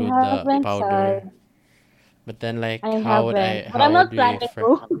they I include the haven't powder. tried. But then like I haven't. But how I'm would not we planning fry?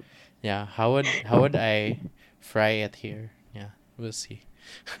 to. Yeah, how would I fry it here? Yeah, we'll see.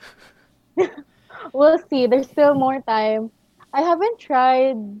 We'll see. There's still more time. I haven't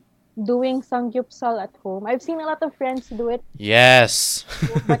tried doing samgyeopsal at home. I've seen a lot of friends do it, Yes.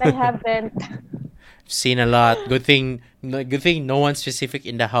 but I haven't. Seen a lot. Good thing no one specific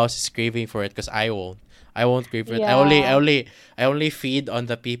in the house is craving for it because I won't. I won't crave for it. Yeah. I only feed on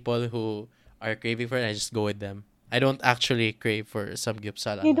the people who are craving for it. I just go with them. I don't actually crave for some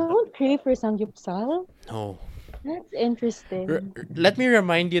gyupsal a You lot. don't crave for samgyeopsal? No. That's interesting. Let me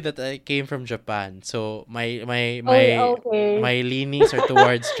remind you that I came from Japan, so Oh, okay. my leanings are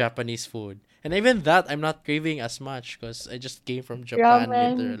towards Japanese food, and even that I'm not craving as much because I just came from Japan, Ramen.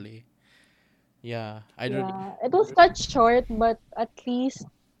 literally. Yeah, I don't. Yeah. It was cut short, but at least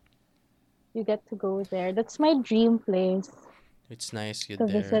you get to go there. That's my dream place It's nice good to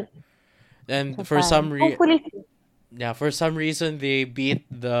there, visit and Japan. Hopefully, yeah, for some reason they beat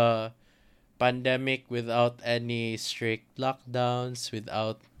the pandemic without any strict lockdowns,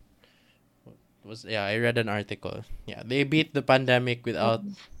 without was yeah, I read an article. Yeah, they beat the pandemic without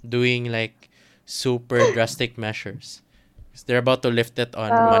doing like super drastic measures. 'Cause they're about to lift it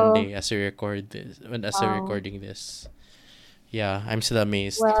on well, Monday as we record this. When as we're wow. recording this, yeah, I'm still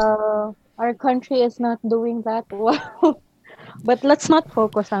amazed. Well, our country is not doing that well. But let's not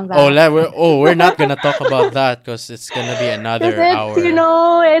focus on Oh, that. we're not gonna talk about that because it's gonna be Because another it's, hour.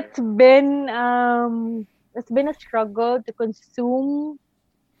 it's been a struggle to consume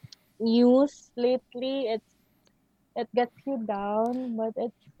news lately. It gets you down, but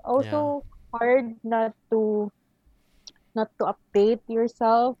it's Yeah, also hard not to update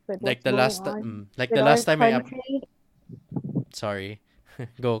yourself with like what's the going last, on like with the our last time I up. country. Sorry,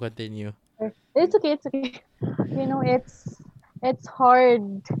 go continue. It's okay, it's okay. It's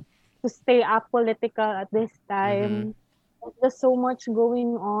hard to stay apolitical at this Mm-hmm. time. There's so much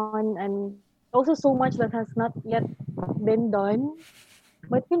going on, and also so much that has not yet been done.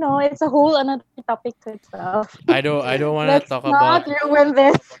 But it's a whole another topic to itself. I don't want to Let's talk not about. ruin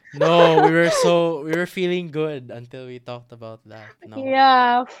this. No, we were feeling good until we talked about that. No,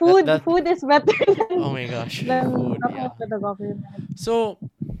 Yeah, that food that. food is better Oh my gosh, than food. talking Yeah. about the government. So,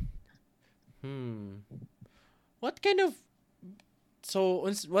 hmm, what kind of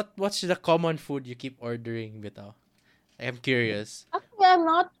what's the common food you keep ordering, Bito? I'm curious. Actually, I'm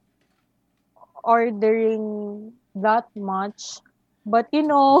not ordering that much, but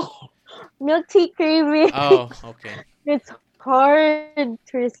milk tea craving. Oh, okay. It's hard to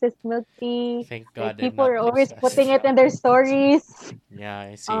resist milk tea. Thank Like God people I'm are not always putting obsessed. it in their stories. Yeah,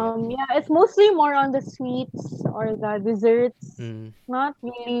 I see it. Yeah, it's mostly more on the sweets or the desserts, Mm, not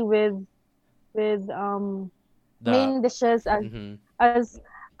really with the main dishes mm-hmm. as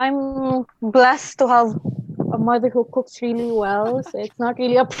I'm blessed to have a mother who cooks really well, so it's not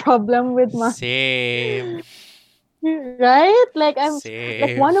really a problem with my Same, right. Like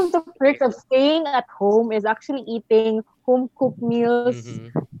same. one of the perks of staying at home is actually eating home cooked meals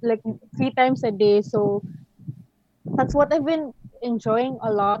Mm-hmm. like 3 times a day. So that's what I've been enjoying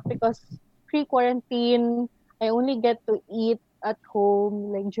a lot because pre-quarantine I only get to eat at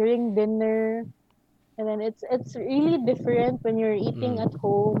home like during dinner, and then it's really different when you're eating Mm, at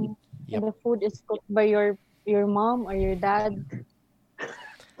home and yep, the food is cooked by your mom or your dad.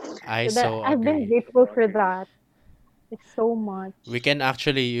 I So that so I've been agree. grateful for that. Like so We much. can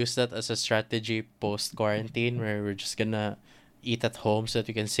actually use that as a strategy post quarantine where we're just gonna eat at home so that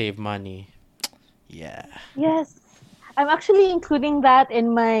we can save money. Yeah. Yes. I'm actually including that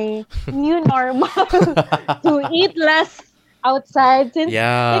in my new normal to eat less outside since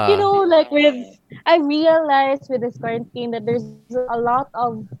Yeah. like I realized with this quarantine that there's a lot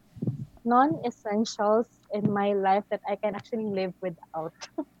of non-essentials in my life that I can actually live without.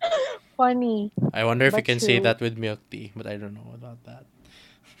 Funny, I wonder if you but can say true. that with milk tea, but I don't know about that.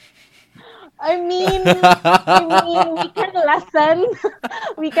 I mean, we can lessen,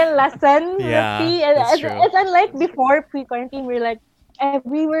 we can lessen milk Yeah, tea. And that's true. it's unlike before pre-quarantine, we're like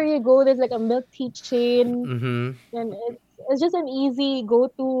everywhere you go, there's like a milk tea chain, Mm-hmm. and it's just an easy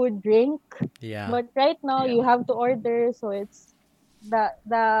go-to drink. Yeah. But right now, you have to order, so it's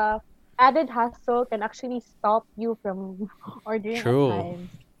the added hassle can actually stop you from ordering at True. times.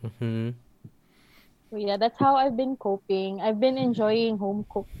 Mm-hmm. So yeah, that's how I've been coping. I've been enjoying home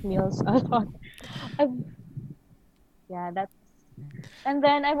cooked meals a lot. I've, yeah, that's and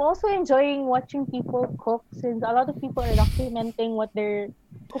then I'm also enjoying watching people cook since a lot of people are documenting what they're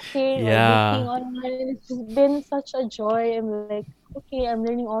cooking or baking Yeah. online. It's just been such a joy. I'm like, okay, I'm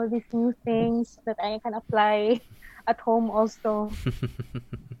learning all these new things that I can apply at home also.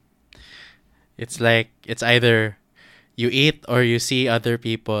 It's like it's either you eat or you see other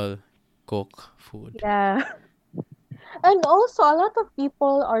people cook food. Yeah. And also a lot of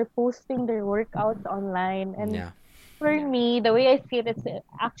people are posting their workouts online, and Yeah. for me, the way I see it, it's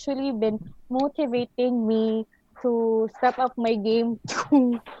actually been motivating me to step up my game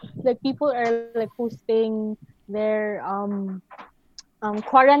too. Like people are like posting their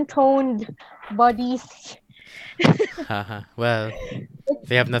quarantined bodies. Haha. Well, if It's,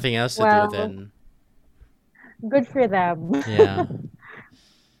 they have nothing else to do, well, then good for them. yeah.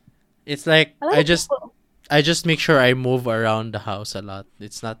 It's like A lot of people, I just make sure I move around the house a lot.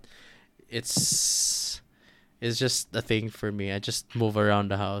 It's not it's it's just a thing for me. I just move around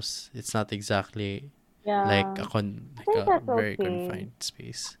the house. It's not exactly yeah, I like think a that's very okay. confined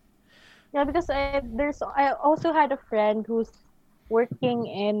space. Yeah, because I also had a friend who's working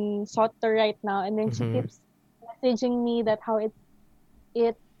in Soto right now, and then she Mhm. keeps messaging me that how it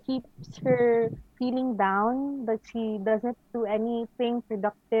keeps her feeling down that she doesn't do anything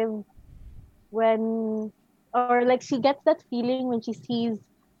productive when or like she gets that feeling when she sees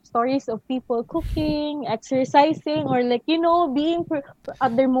stories of people cooking, exercising, or like being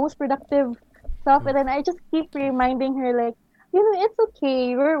at their most productive stuff. And then I just keep reminding her like it's okay,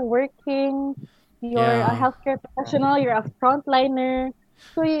 you're working, you're a Yeah. healthcare professional, you're a frontliner.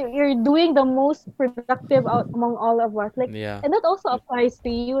 So you're doing the most productive out among all of us. Like, Yeah. and that also applies to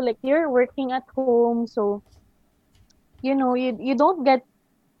you. Like you're working at home, so you don't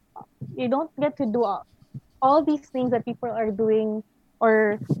get to do all these things that people are doing,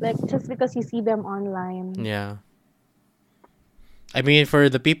 or like just because you see them online. Yeah. I mean, for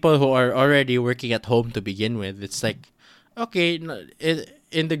the people who are already working at home to begin with, it's like, okay,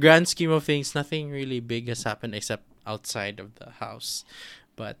 in the grand scheme of things, nothing really big has happened except outside of the house.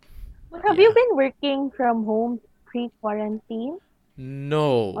 But But have you yeah. been working from home pre-quarantine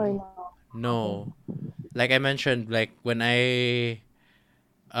or No. no? Okay. No. Like I mentioned, like when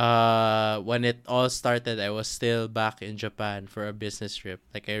it all started, I was still back in Japan for a business trip.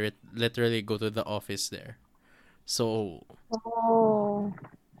 Like I literally go to the office there. So Oh,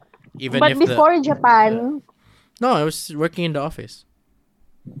 even but if the before Japan, no, I was working in the office.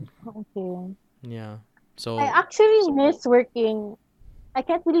 okay. Yeah. I So actually miss working. I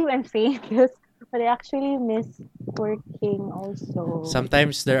can't believe I'm saying this, but I actually miss working also.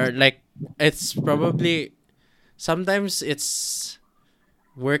 sometimes there are like it's probably sometimes it's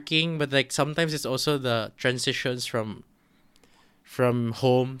working, but like sometimes it's also the transitions from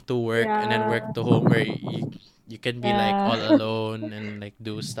home to work and then work Yeah, to home where you can be like yeah, all alone and like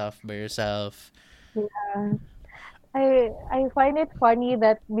do stuff by yourself. yeah. I find it funny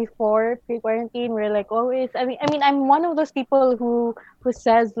that before pre-quarantine we're like always I mean I'm one of those people who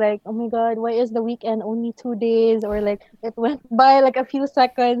says like, oh my god, why is the weekend only 2 days, or like it went by like a few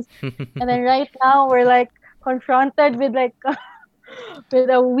seconds, and then right now we're like confronted with like with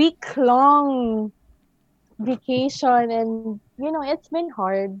a week long vacation, and it's been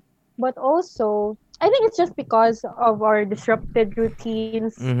hard, but also I think it's just because of our disrupted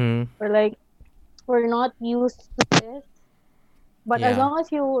routines, Mm-hmm. or like we're not used to this. But as Yeah. long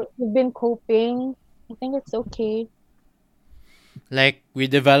as you've been coping, I think it's okay. Like we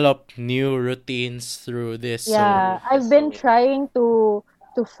develop new routines through this, so Yeah, I've been trying to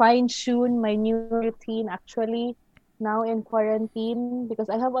fine tune my new routine actually now in quarantine, because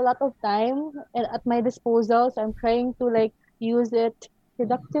I have a lot of time at my disposal. So I'm trying to like use it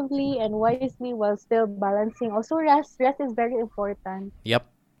productively and wisely while still balancing. Also, rest. Rest is very important. yep.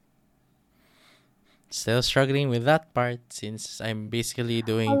 Still struggling with that part since I'm basically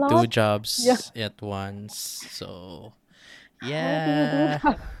A doing two lot. Yeah. jobs at once. So, How do you do yeah.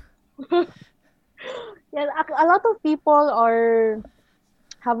 that? Yeah, a lot of people are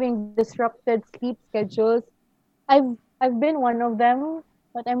having disrupted sleep schedules. I've been one of them,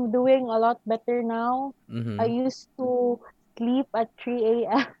 but I'm doing a lot better now. I Mhm. used to sleep at 3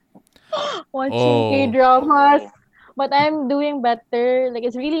 a.m. watching Oh, K-dramas, but I'm doing better. Like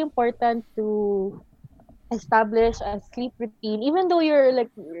it's really important to establish a sleep routine, even though you're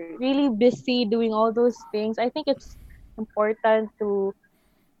like really busy doing all those things. I think it's important to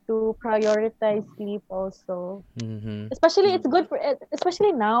prioritize sleep also. mhm. Especially it's good for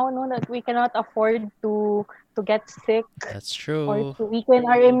especially now, no, that we cannot afford to get sick That's or true. to weaken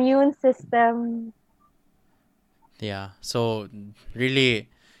our immune system. Yeah. So, really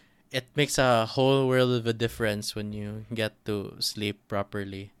it makes a whole world of a difference when you get to sleep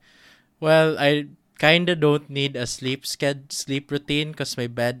properly. Well, I kind of don't need a sleep routine cuz my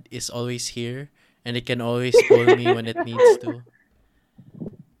bed is always here and it can always pull me when it needs to.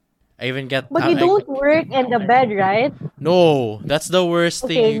 I even get But you don't work in the bed, right? no, that's the worst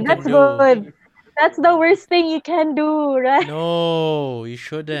thing Okay, you can that's do. good. That's the worst thing you can do, right? No, you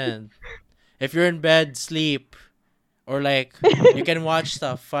shouldn't. If you're in bed, sleep. Or like you can watch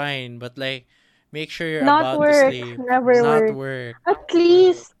stuff, fine, but like make sure you're Not about to work, sleep, never not work. work.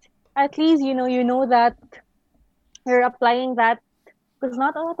 At least you know that you're applying that, because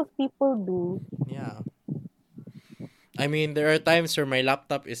not a lot of people do. Yeah. I mean, there are times where my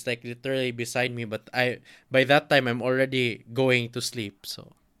laptop is like literally beside me, but I by that time I'm already going to sleep.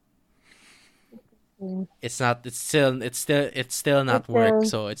 So Mm. it's not. It's still not It's work.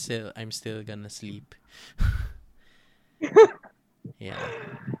 So it's still I'm still gonna sleep. Yeah.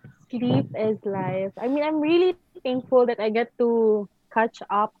 sleep is life. I mean, I'm really thankful that I get to catch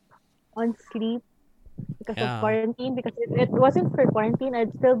up on sleep because of Yeah. quarantine. Because if it wasn't for quarantine,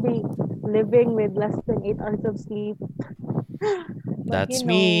 I'd still be living with less than 8 hours of sleep. But That's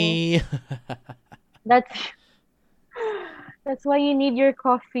me. that's that's why you need your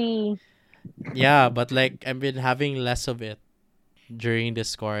coffee. Yeah, but like I've been having less of it during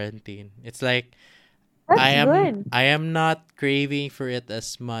this quarantine. It's like That's good. I am not craving for it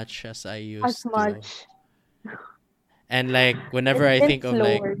as much as I As used to. much. And like It's been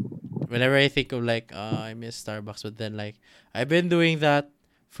slower. whenever I think of like I miss Starbucks, but then like I've been doing that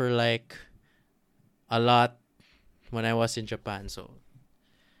for like a lot when I was in Japan. So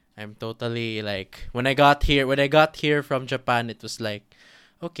I'm totally like when I got here from Japan, it was like,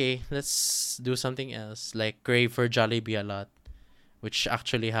 okay, let's do something else. Like crave for Jollibee a lot, which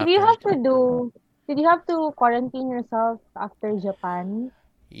actually Did you happened. have to do? Did you have to quarantine yourself after Japan?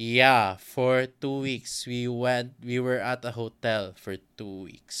 Yeah, for 2 weeks we were at a hotel for 2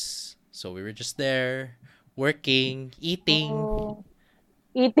 weeks. So we were just there, working, eating, Oh,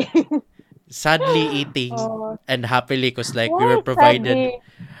 eating. sadly eating, Oh, and happily because like we were why provided. sadly?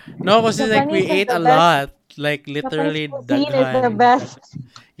 No, because like we Japanese is ate the a best. lot. Like Japanese literally cuisine is the daghan. best.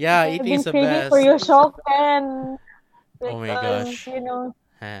 Yeah, I've eating is been the craving for best. your shopen Oh my because gosh. you know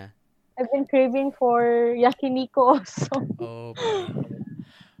Huh. I've been craving for yakiniku also. Oh boy.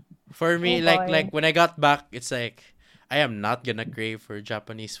 For Oh me, like boy. when I got back, it's like I am not gonna crave for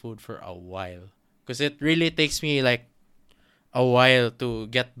Japanese food for a while. Cause it really takes me like a while to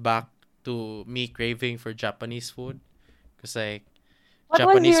get back to me craving for Japanese food. Cause like What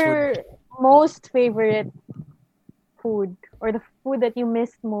was Japanese food. your most favorite food or the food that you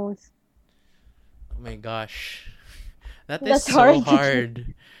missed most? Oh my gosh. That is That's so hard to choose.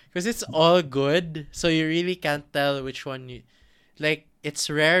 hard. Because it's all good. So you really can't tell which one you. Like, it's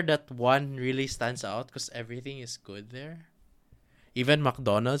rare that one really stands out because everything is good there. Even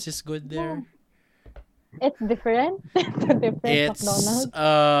McDonald's is good Yeah. there. It's different. It's a different McDonald's.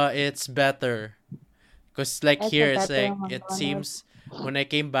 It's better. Because, like, It's a here, it's better like, it McDonald's. seems, when I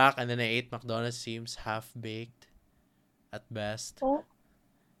came back and then I ate McDonald's, seems half baked at best. Oh,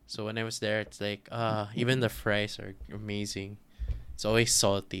 So when I was there, it's like, even the fries are amazing. It's always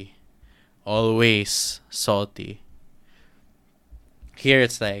salty. Always salty. Here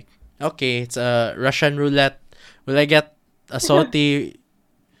it's like, okay, it's a Russian roulette. Will I get a salty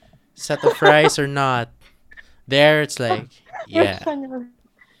set of fries or not? There it's like, yeah, Russian noodles.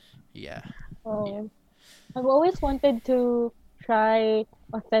 yeah, yeah. Oh, I've always wanted to try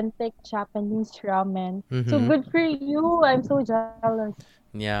authentic Japanese ramen. So Mm-hmm. good for you. I'm so jealous.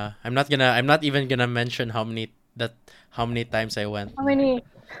 Yeah. I'm not even gonna mention how many times I went. How many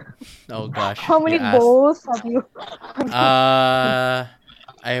Oh gosh, how you many asked. bowls have you have you Uh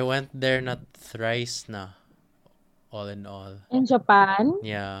I went there not thrice na, all in all. in Japan?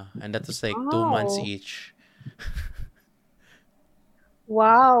 Yeah, and that was like 2 months Wow. each.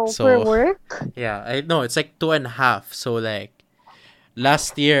 Wow. For So work? yeah, I no, it's like 2.5. So like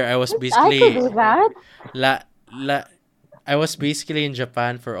last year I was Wish I could basically do that. la la I was basically in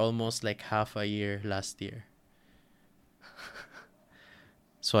Japan for almost like half a year last year.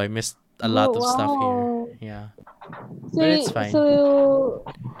 So I missed a lot of stuff here. Wow. Yeah. So But it's y- fine. so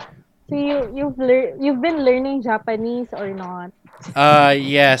so you've been learning Japanese or not?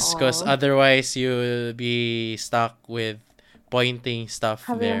 Yes, cuz Oh, otherwise you'll be stuck with pointing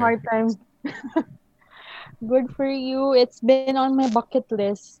stuff having a there. hard time. Good for you. It's been on my bucket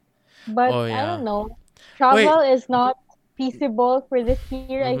list. But Oh I don't yeah. know. Wait. Travel is not feasible for this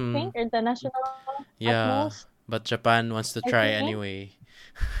year, I think. Mhm. International at Yeah, most, but Japan wants to I try think. anyway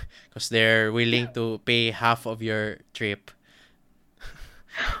cuz they're willing to pay half of your trip.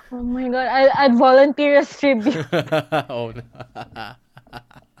 Oh my god, I'd volunteer as tribute. Oh no.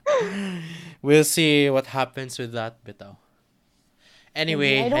 We'll see what happens with that, Bitaw.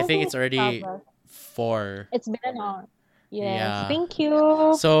 Maybe. I Anyway, I don't think think it's already travel. 4. It's been an hour. Yes. Yeah. Thank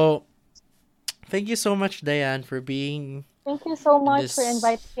you. So, thank you so much, Diane, for being Thank you so in much for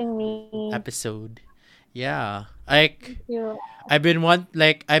this inviting me. episode. Yeah. Thank Like you. I've been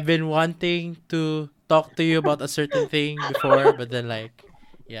wanting to talk to you about a certain thing before, but then like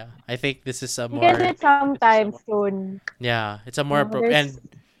yeah, I think this is a We can do more it sometime soon. yeah, it's a more No, there's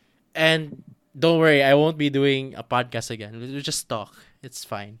and don't worry, I won't be doing a podcast again. We'll just talk. It's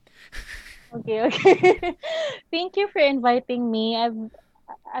fine. okay, okay. Thank you for inviting me. I'm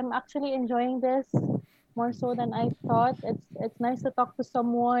actually enjoying this more so than I thought. It's nice to talk to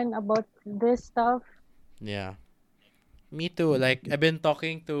someone about this stuff. Yeah. Me too. Like I've been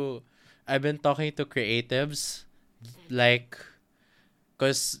talking to creatives like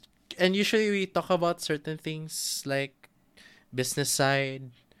cuz and usually we talk about certain things like business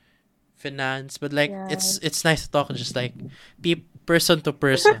side, finance, but like Yeah. it's nice to talk just like person to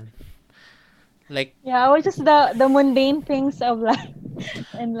person. Like Yeah, or just the mundane things of life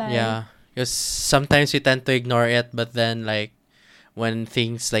in life. yeah, because sometimes we tend to ignore it, but then like when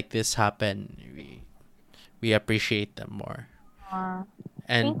things like this happen, we appreciate them more. Uh,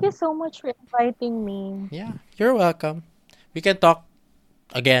 And Thank you so much for inviting me. yeah, you're welcome. We can talk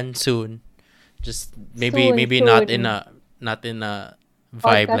again soon. Just maybe Soon, maybe soon. not in a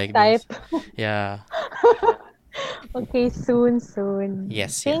vibe Podcast like type. this. Yeah. Okay, soon, soon.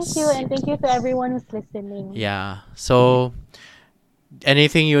 Yes, Thank you, yes. and thank you to everyone who's listening. Yeah. So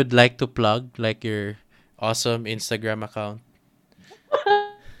Anything you would like to plug, like your awesome Instagram account?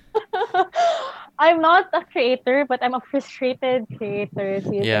 I'm not a creator, but I'm a frustrated creator,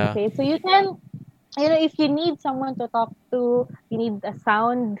 so you can Yeah. say. So you can, if you need someone to talk to, you need a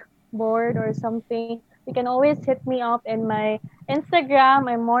sound board or something, you can always hit me up in my Instagram.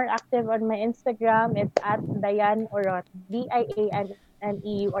 I'm more active on my Instagram. It's at Dianne Urot.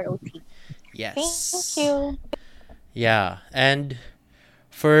 DIANNEUROT. Thank Yes. you. Yeah. And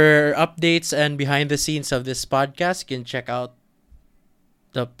for updates and behind the scenes of this podcast, you can check out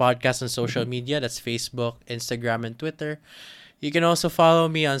the podcast on social media. That's Facebook, Instagram, and Twitter. You can also follow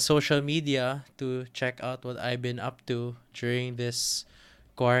me on social media to check out what I've been up to during this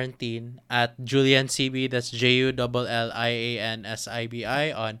quarantine at Julian CB. That's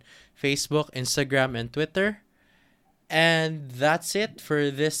JULLIANSIBI on Facebook, Instagram, and Twitter. And that's it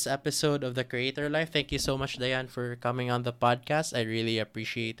for this episode of The Creator Life. Thank you so much, Diane, for coming on the podcast. I really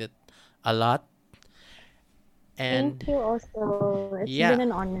appreciate it a lot. Thank And you also. It's been an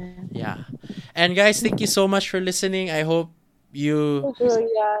yeah, honor. yeah. And guys, thank you so much for listening. I hope you Thank you,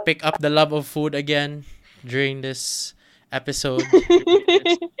 Julia. pick up the love of food again during this episode.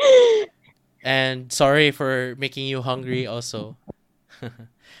 And sorry for making you hungry also.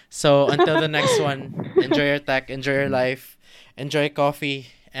 So until the next one, enjoy your tech, enjoy your life, enjoy coffee,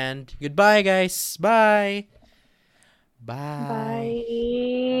 and goodbye, guys. Bye. Bye.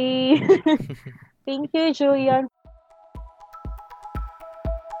 Bye. Thank you, Julian,